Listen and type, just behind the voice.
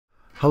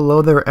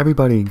Hello there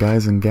everybody,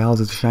 guys and gals.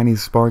 It's Shiny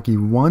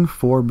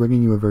Sparky14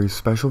 bringing you a very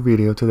special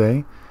video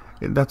today.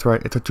 That's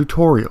right, it's a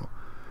tutorial.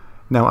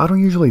 Now, I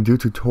don't usually do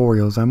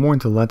tutorials, I'm more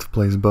into Let's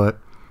Plays, but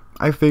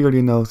I figured,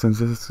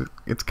 since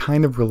it's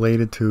kind of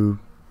related to,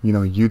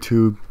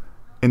 YouTube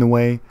in a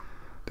way,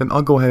 then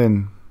I'll go ahead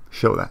and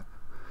show that.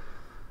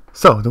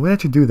 So, the way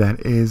that you do that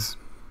is,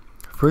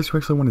 first you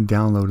actually want to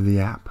download the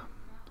app.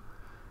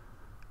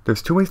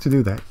 There's two ways to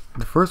do that.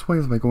 The first way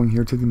is by going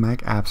here to the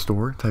Mac App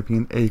Store, typing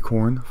in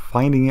Acorn,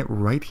 finding it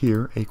right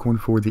here, Acorn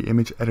for the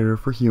image editor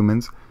for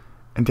humans,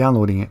 and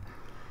downloading it.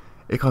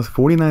 It costs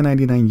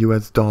 $49.99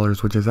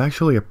 US, which is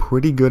actually a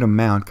pretty good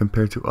amount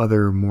compared to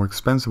other more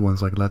expensive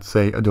ones like, let's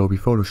say, Adobe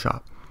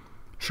Photoshop.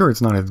 Sure,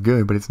 it's not as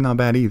good, but it's not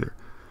bad either.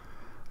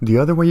 The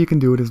other way you can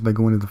do it is by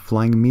going to the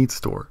Flying Meat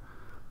Store.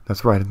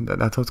 That's right,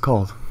 that's how it's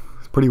called.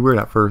 It's pretty weird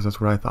at first, that's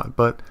what I thought,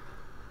 but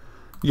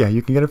yeah,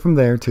 you can get it from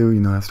there too,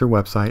 that's their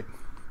website.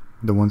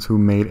 The ones who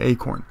made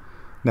Acorn.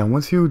 Now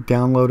once you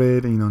download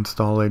it and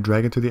install it,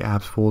 drag it to the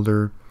apps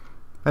folder,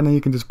 and then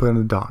you can just put it on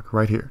the dock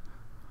right here.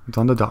 It's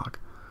on the dock.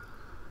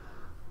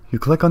 You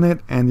click on it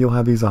and you'll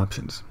have these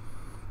options.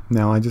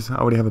 Now I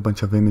already have a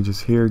bunch of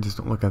images here, just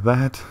don't look at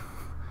that.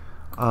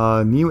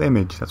 New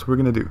image, that's what we're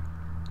gonna do.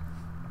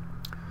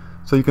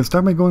 So you can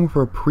start by going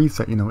for a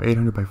preset,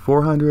 800 by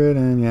 400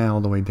 and yeah,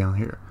 all the way down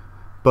here.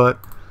 But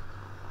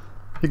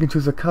you can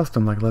choose a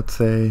custom, like let's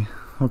say,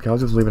 okay, I'll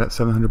just leave it at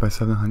 700 by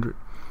 700.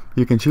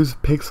 You can choose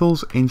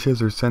pixels,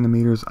 inches, or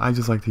centimeters. I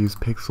just like to use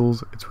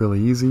pixels. It's really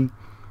easy.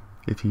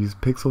 If you use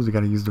pixels, you got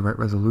to use the right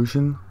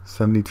resolution.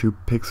 72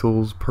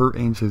 pixels per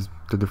inch is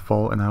the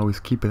default, and I always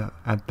keep it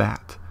at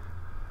that.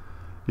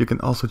 You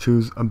can also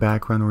choose a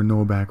background or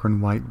no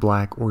background, white,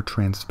 black, or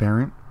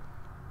transparent.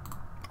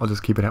 I'll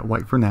just keep it at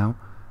white for now,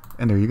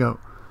 and there you go.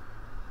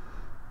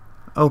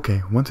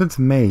 Okay, once it's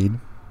made,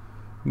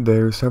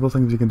 there are several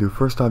things you can do.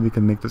 First off, you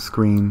can make the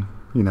screen,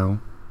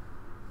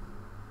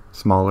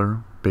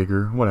 smaller,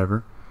 bigger,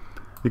 whatever.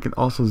 You can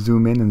also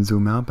zoom in and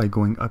zoom out by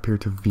going up here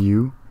to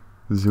view,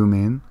 zoom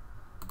in,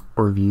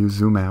 or view,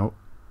 zoom out.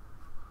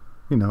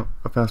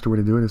 A faster way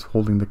to do it is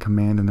holding the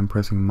command and then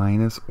pressing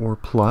minus or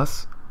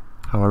plus,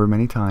 however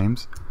many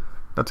times.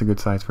 That's a good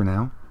size for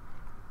now.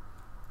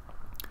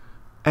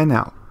 And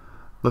now,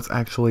 let's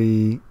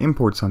actually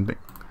import something.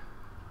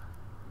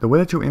 The way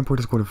that you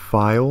import is go to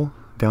File,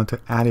 down to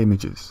Add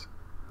Images.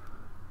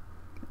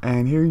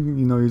 And here,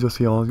 you just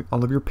see all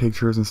of your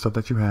pictures and stuff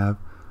that you have.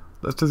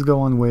 Let's just go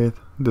on with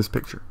this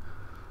picture.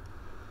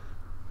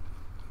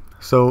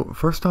 So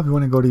first off, you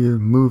want to go to your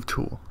Move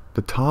tool,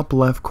 the top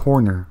left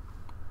corner.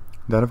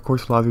 That of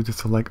course allows you to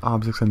select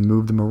objects and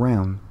move them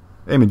around.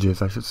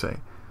 Images, I should say.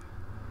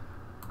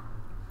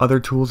 Other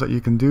tools that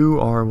you can do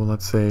are, well,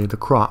 let's say the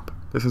crop.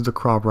 This is the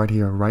crop right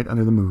here, right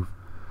under the Move.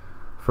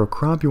 For a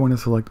crop, you want to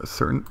select a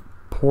certain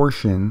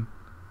portion.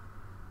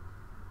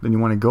 Then you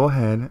want to go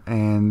ahead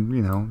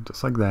and,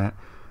 just like that.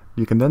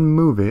 You can then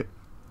move it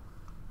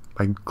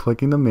by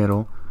clicking the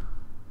middle.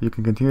 You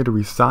can continue to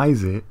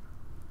resize it.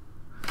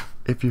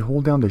 If you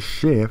hold down the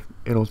shift,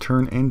 it'll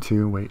turn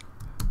into, wait,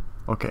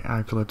 okay, I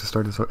actually have to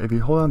start this. So if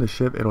you hold down the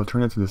shift, it'll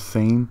turn into the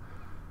same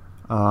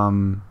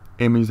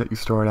image that you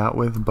start out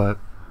with. But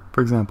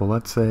for example,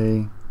 let's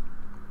say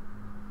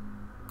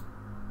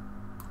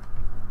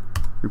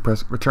you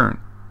press return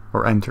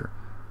or enter.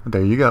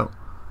 There you go.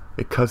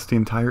 It cuts the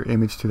entire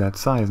image to that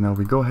size. Now if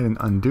we go ahead and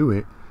undo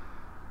it,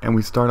 and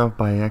we start off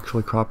by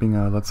actually cropping,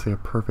 let's say, a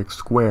perfect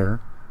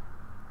square.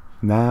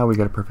 Now we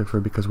get a perfect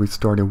square because we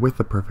started with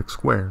the perfect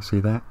square. See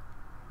that?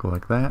 Go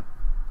like that.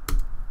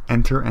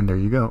 Enter, and there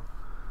you go.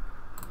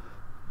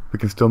 We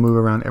can still move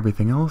around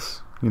everything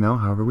else,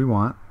 however we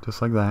want,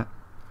 just like that.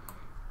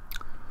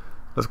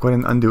 Let's go ahead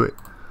and undo it.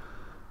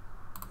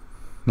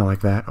 Not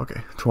like that.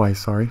 Okay, twice,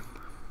 sorry.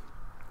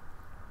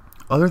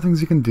 Other things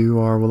you can do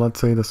are, well,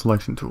 let's say the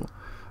selection tool.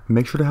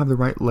 Make sure to have the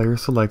right layer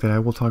selected. I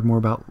will talk more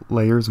about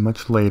layers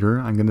much later.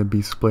 I'm going to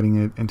be splitting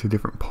it into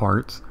different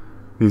parts,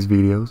 these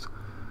videos.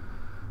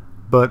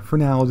 But for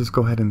now, I'll just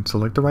go ahead and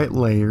select the right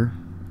layer.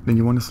 Then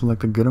you want to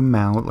select a good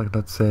amount, like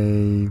let's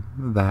say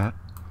that.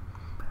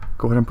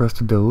 Go ahead and press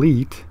to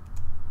delete,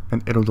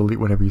 and it'll delete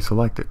whatever you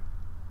selected.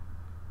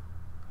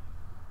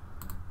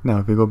 Now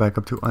if we go back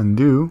up to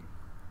undo,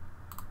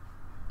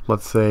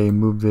 let's say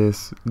move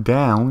this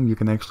down, you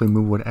can actually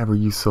move whatever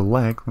you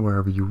select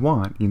wherever you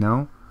want,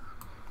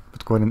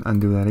 Let's go ahead and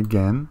undo that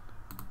again.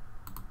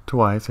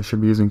 Twice. I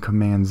should be using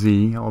Command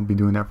Z. I'll be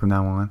doing that from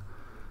now on.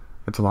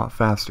 It's a lot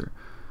faster.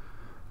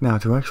 Now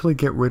to actually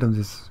get rid of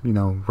this,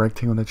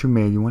 rectangle that you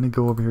made, you want to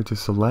go over here to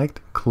select,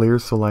 clear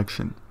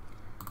selection.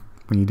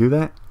 When you do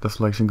that, the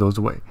selection goes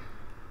away.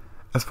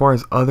 As far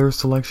as other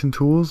selection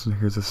tools,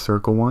 here's a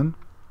circle one.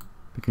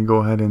 You can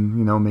go ahead and,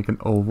 make an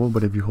oval,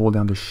 but if you hold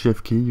down the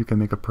shift key, you can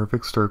make a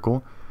perfect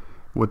circle.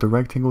 With the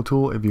rectangle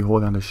tool, if you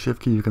hold down the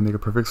shift key, you can make a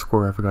perfect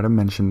square. I forgot to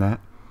mention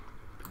that.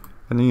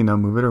 And then,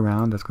 move it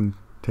around. That's going to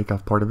take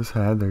off part of his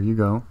head. There you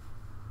go.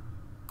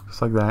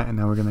 Just like that. And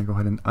now we're going to go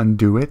ahead and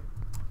undo it.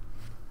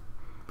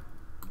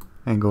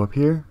 And go up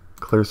here,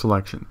 clear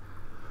selection.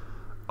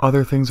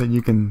 Other things that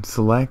you can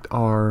select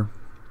are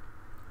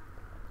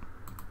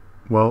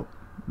Well,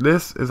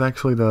 this is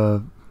actually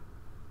the...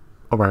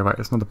 Oh, right,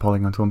 it's not the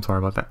polygon tool, I'm sorry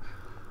about that.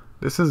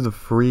 This is the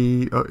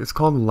free... it's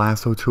called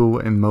lasso tool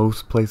in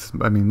most places.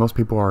 I mean, most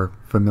people are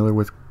familiar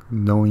with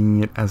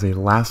knowing it as a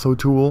lasso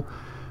tool.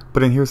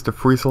 But in here's the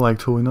free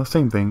select tool, you know,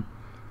 same thing.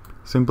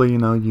 Simply, you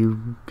know,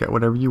 you get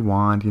whatever you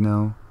want, you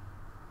know,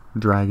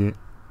 drag it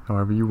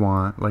however you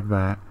want, like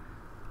that.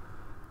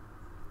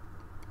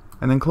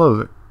 And then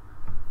close it.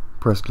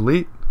 Press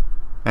delete,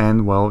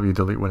 and, well, you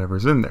delete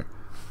whatever's in there.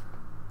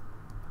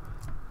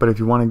 But if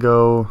you want to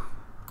go,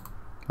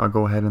 I'll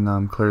go ahead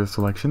and clear the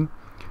selection.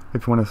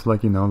 If you want to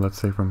select, you know,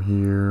 let's say from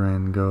here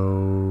and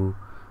go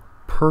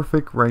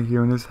perfect right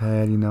here in his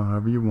head, you know,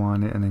 however you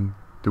want it, and then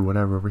do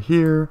whatever over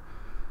here,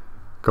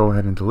 go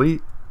ahead and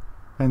delete,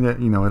 and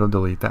then, you know, it'll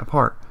delete that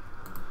part.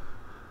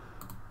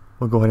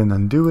 We'll go ahead and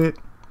undo it,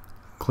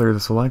 clear the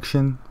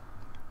selection,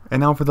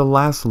 and now for the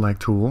last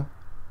select tool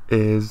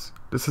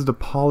this is the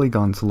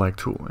polygon select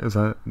tool. Is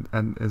that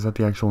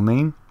the actual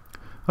name?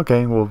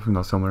 Okay, well, you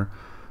know, similar.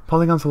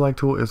 Polygon select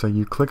tool is that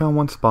you click on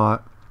one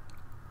spot,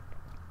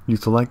 you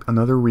select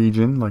another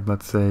region, like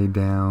let's say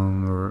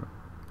down or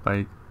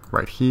like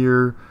right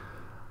here,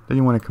 then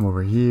you want to come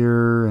over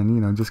here and,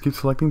 you know, just keep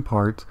selecting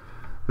parts.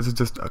 This is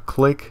just a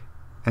click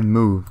and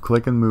move,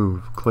 click and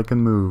move, click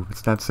and move.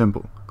 It's that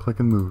simple. Click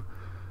and move.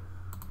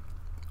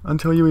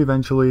 Until you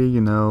eventually,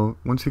 you know,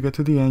 once you get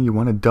to the end, you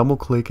want to double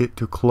click it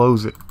to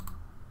close it.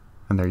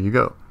 And there you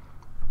go.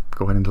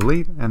 Go ahead and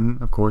delete,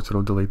 and of course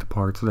it'll delete the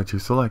parts that you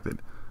selected.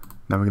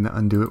 Now we're going to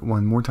undo it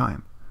one more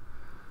time.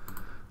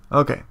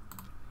 Okay.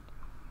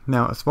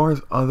 Now as far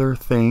as other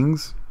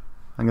things,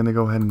 I'm going to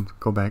go ahead and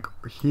go back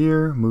over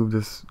here, move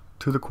this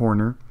to the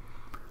corner.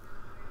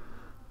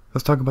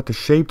 Let's talk about the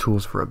shape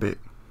tools for a bit.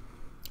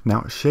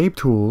 Now shape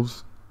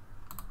tools,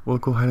 we'll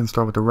go ahead and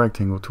start with the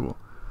rectangle tool.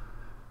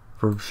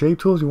 For shape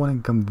tools, you want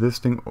to come this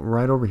thing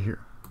right over here,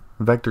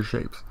 vector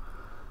shapes.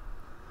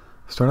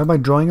 Start out by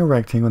drawing a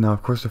rectangle. Now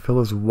of course the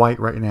fill is white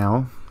right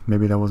now.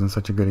 Maybe that wasn't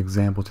such a good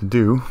example to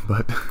do,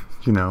 but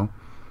you know,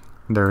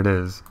 there it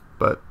is.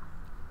 But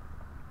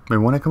we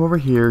want to come over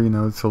here, you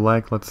know,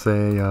 select, let's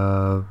say,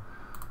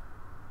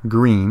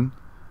 green,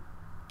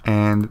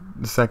 and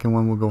the second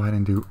one we'll go ahead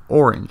and do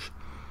orange.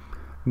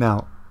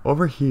 Now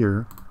over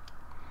here,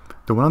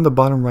 the one on the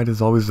bottom right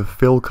is always the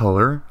fill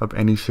color of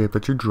any shape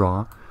that you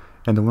draw,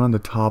 and the one on the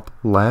top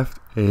left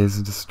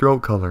is the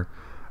stroke color.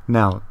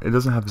 Now it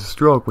doesn't have the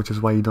stroke, which is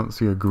why you don't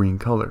see a green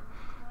color.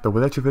 The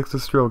way that you fix the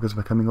stroke is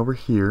by coming over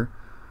here,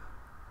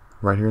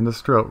 right here in the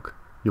stroke.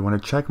 You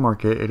want to check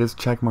mark it. It is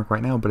check mark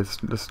right now, but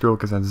the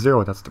stroke is at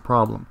 0. That's the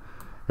problem.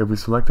 If we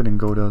select it and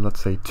go to, let's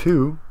say,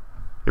 2,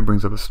 it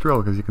brings up a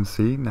stroke. As you can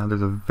see, now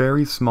there's a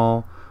very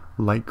small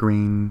light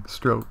green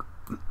stroke.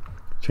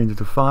 Change it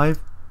to 5.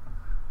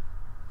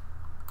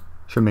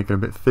 Should make it a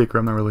bit thicker.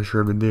 I'm not really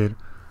sure if it did.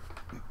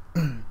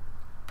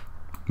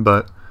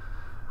 But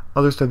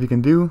other stuff you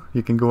can do,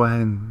 you can go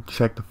ahead and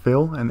check the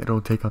fill, and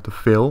it'll take out the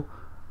fill.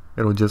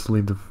 It'll just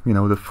leave the, you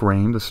know, the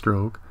frame, the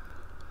stroke.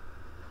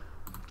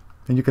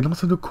 And you can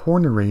also do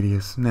corner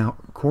radius. Now,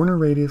 corner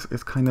radius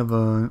is kind of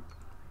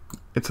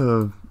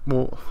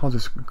well, I'll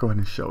just go ahead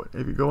and show it.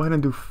 If you go ahead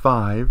and do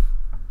 5,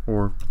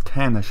 or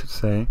 10 I should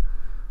say,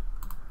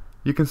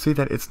 you can see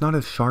that it's not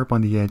as sharp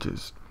on the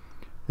edges.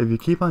 If you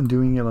keep on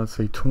doing it, let's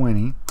say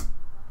 20,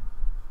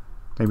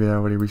 maybe that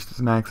already reached its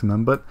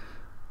maximum, but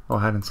I'll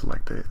go ahead and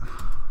select it.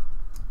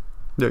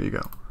 There you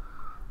go.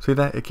 See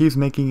that? It keeps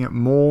making it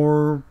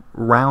more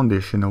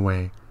roundish in a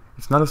way.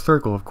 It's not a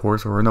circle, of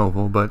course, or an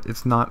oval, but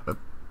it's not a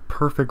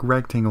perfect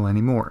rectangle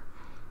anymore.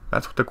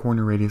 That's what the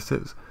corner radius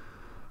is.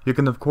 You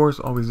can, of course,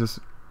 always just,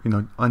 you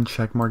know,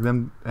 uncheck mark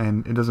them,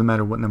 and it doesn't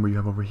matter what number you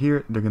have over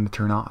here, they're going to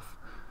turn off.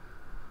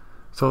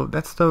 So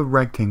that's the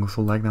rectangle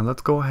select. Now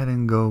let's go ahead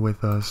and go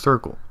with a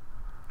circle.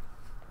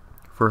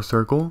 For a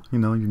circle, you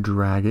know, you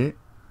drag it,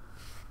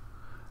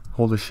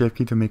 hold the shift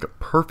key to make a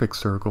perfect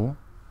circle.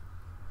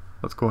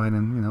 Let's go ahead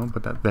and, you know,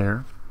 put that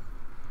there.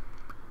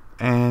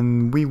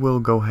 And we will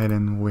go ahead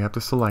and we have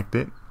to select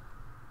it.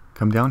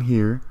 Come down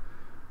here,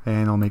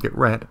 and I'll make it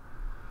red.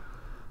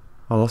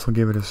 I'll also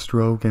give it a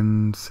stroke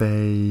and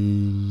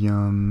say,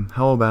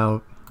 how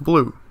about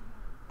blue?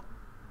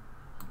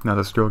 Now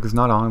the stroke is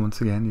not on.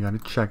 Once again, you got to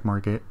check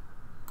mark it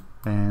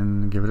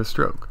and give it a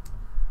stroke.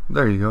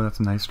 There you go. That's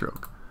a nice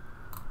stroke.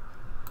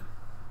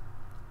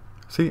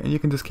 See, and you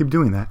can just keep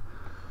doing that.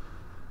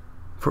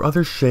 For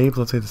other shapes,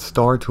 let's say the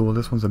star tool,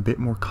 this one's a bit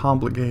more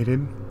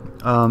complicated.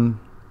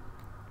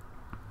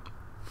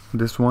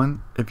 This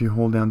one, if you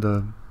hold down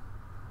the,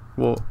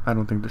 well, I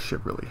don't think the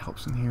shift really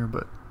helps in here,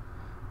 but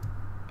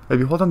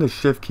if you hold down the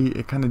shift key,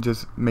 it kind of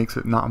just makes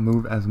it not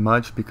move as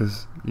much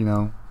because, you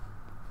know,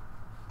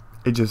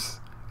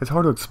 it's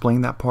hard to explain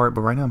that part,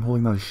 but right now I'm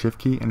holding down the shift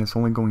key and it's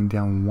only going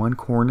down one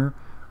corner,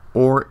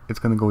 or it's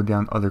going to go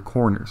down other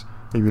corners.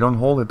 If you don't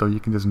hold it though,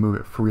 you can just move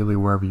it freely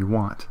wherever you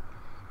want.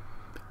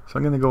 So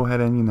I'm going to go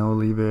ahead and, you know,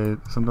 leave it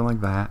something like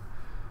that.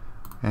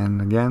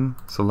 And again,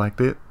 select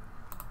it.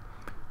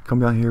 Come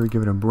down here,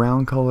 give it a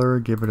brown color,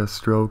 give it a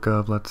stroke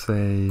of, let's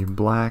say,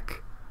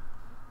 black.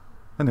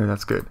 And there,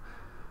 that's good.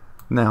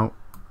 Now,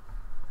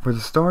 For the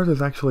stars,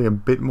 there's actually a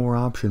bit more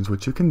options.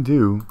 What you can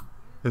do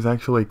is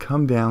actually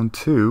come down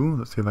to,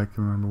 let's see if I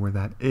can remember where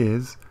that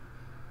is.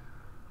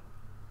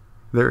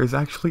 There is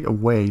actually a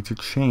way to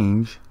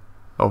change,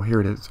 oh here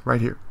it is,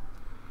 right here.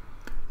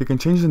 You can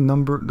change the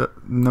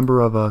number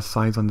of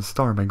sides on the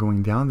star by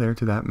going down there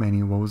to that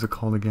menu. What was it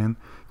called again?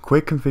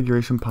 Quick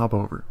configuration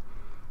popover.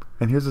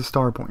 And here's the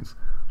star points.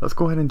 Let's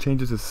go ahead and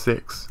change it to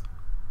 6.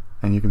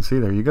 And you can see,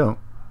 there you go.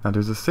 Now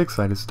there's a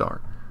 6-sided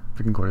star.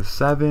 We can go to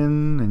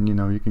 7, and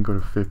you can go to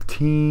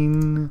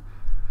 15.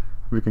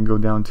 We can go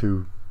down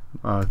to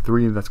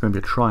 3, that's going to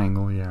be a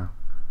triangle, yeah.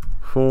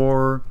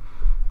 4,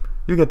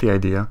 you get the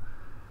idea.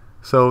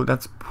 So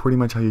that's pretty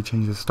much how you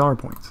change the star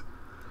points.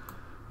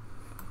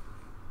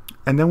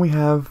 And then we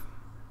have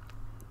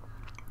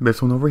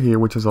this one over here,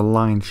 which is a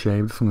line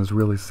shape. This one is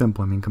really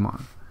simple, I mean, come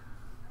on.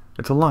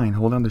 It's a line.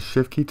 Hold down the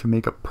shift key to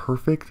make it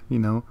perfect,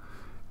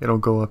 it'll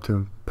go up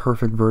to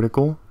perfect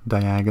vertical,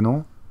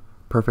 diagonal,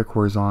 perfect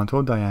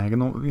horizontal,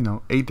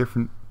 diagonal, 8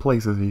 different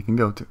places that you can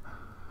go to.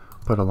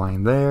 Put a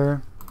line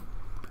there.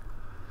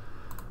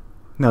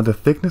 Now the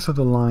thickness of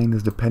the line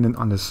is dependent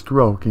on the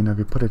stroke. If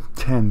you put a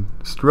 10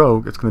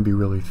 stroke, it's going to be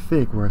really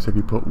thick, whereas if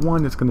you put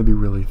 1, it's going to be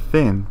really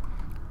thin.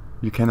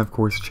 You can of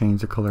course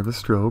change the color of the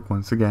stroke.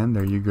 Once again,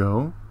 there you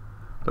go.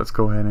 Let's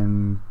go ahead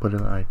and put it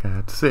like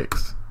at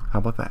 6. How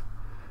about that?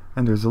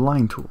 And there's a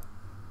line tool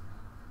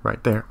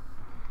right there.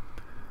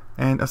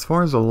 And as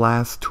far as the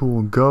last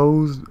tool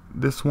goes,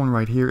 this one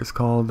right here is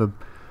called the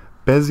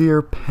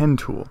Bezier pen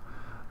tool.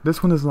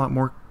 This one is a lot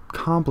more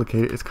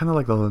complicated. It's kind of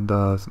like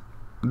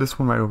this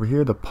one right over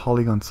here, the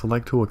polygon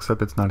select tool,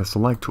 except it's not a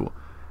select tool.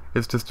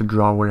 It's just a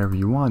draw whatever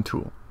you want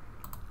tool.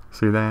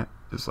 See that?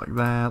 Just like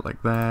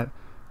that,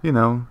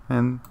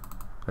 and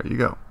there you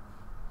go.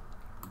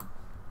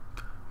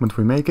 Once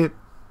we make it,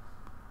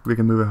 we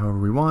can move it however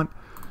we want.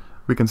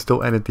 We can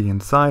still edit the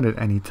inside at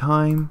any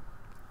time.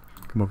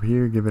 Come over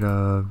here, give it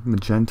a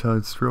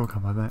magenta stroke, how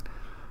about that?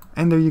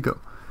 And there you go.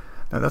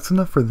 Now that's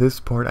enough for this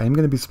part. I am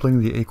going to be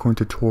splitting the Acorn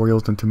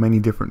tutorials into many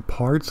different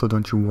parts, so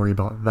don't you worry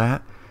about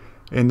that.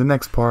 In the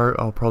next part,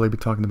 I'll probably be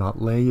talking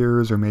about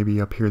layers, or maybe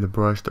up here the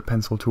brush, the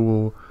pencil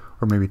tool,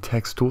 or maybe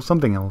text tool,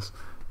 something else,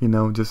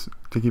 just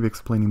to keep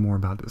explaining more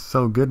about this.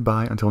 So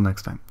goodbye until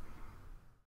next time.